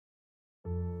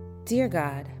Dear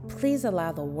God, please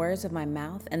allow the words of my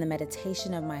mouth and the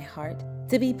meditation of my heart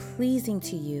to be pleasing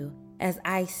to you as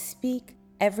I speak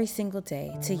every single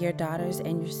day to your daughters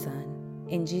and your son.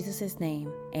 In Jesus'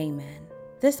 name, amen.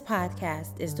 This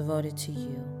podcast is devoted to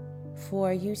you,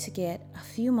 for you to get a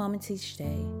few moments each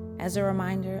day as a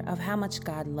reminder of how much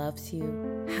God loves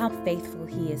you, how faithful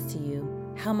He is to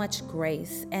you, how much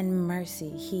grace and mercy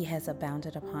He has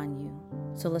abounded upon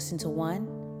you. So listen to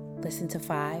 1, listen to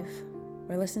 5,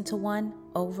 or listen to 1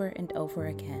 over and over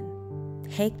again.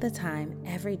 Take the time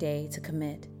every day to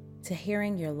commit to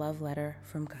hearing your love letter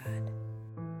from God.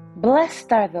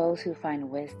 Blessed are those who find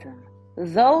wisdom,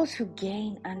 those who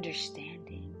gain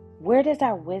understanding. Where does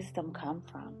our wisdom come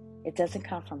from? It doesn't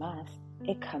come from us.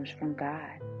 It comes from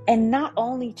God. And not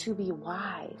only to be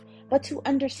wise, but to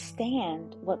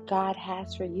understand what God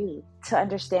has for you, to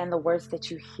understand the words that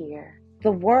you hear,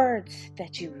 the words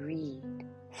that you read.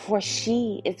 For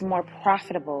she is more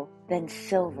profitable than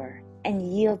silver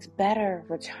and yields better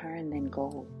return than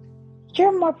gold.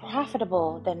 You're more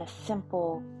profitable than a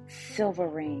simple silver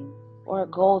ring or a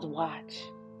gold watch.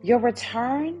 Your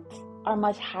returns are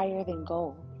much higher than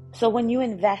gold. So when you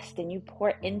invest and you pour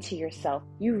into yourself,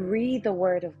 you read the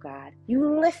Word of God,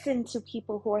 you listen to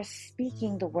people who are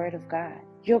speaking the Word of God,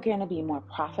 you're going to be more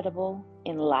profitable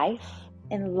in life,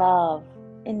 in love,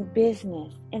 in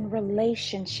business, in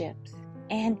relationships.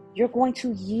 And you're going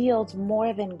to yield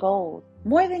more than gold,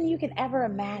 more than you can ever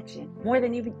imagine, more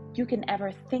than you can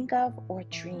ever think of or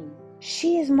dream.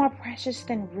 She is more precious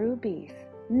than rubies.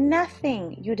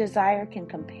 Nothing you desire can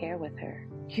compare with her.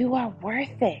 You are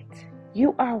worth it.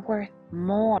 You are worth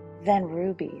more than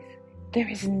rubies. There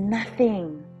is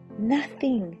nothing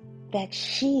that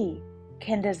she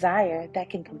can desire that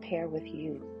can compare with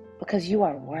you, because you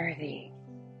are worthy.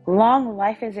 Long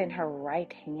life is in her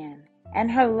right hand, and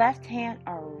her left hand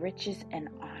are riches and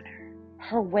honor.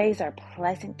 Her ways are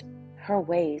pleasant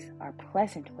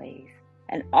ways,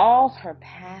 and all her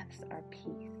paths are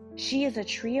peace. She is a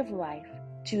tree of life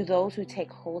to those who take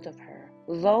hold of her.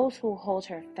 Those who hold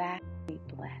her fast will be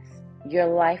blessed. Your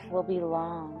life will be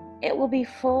long. It will be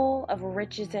full of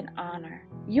riches and honor.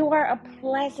 You are a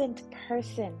pleasant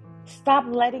person. Stop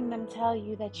letting them tell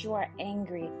you that you are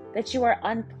angry, that you are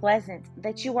unpleasant,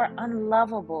 that you are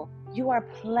unlovable. You are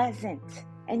pleasant,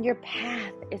 and your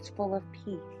path is full of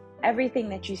peace. Everything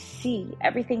that you see,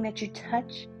 everything that you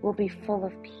touch will be full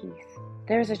of peace.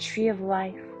 There's a tree of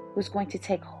life who's going to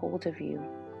take hold of you,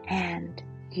 and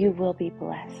you will be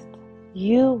blessed.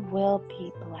 You will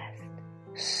be blessed.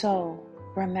 So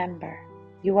remember,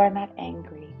 you are not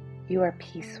angry. You are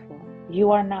peaceful.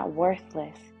 You are not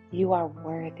worthless. You are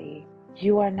worthy.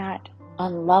 You are not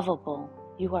unlovable.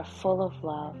 You are full of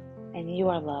love, and you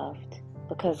are loved,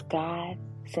 because God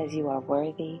says you are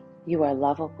worthy, you are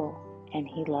lovable, and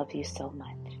He loves you so much.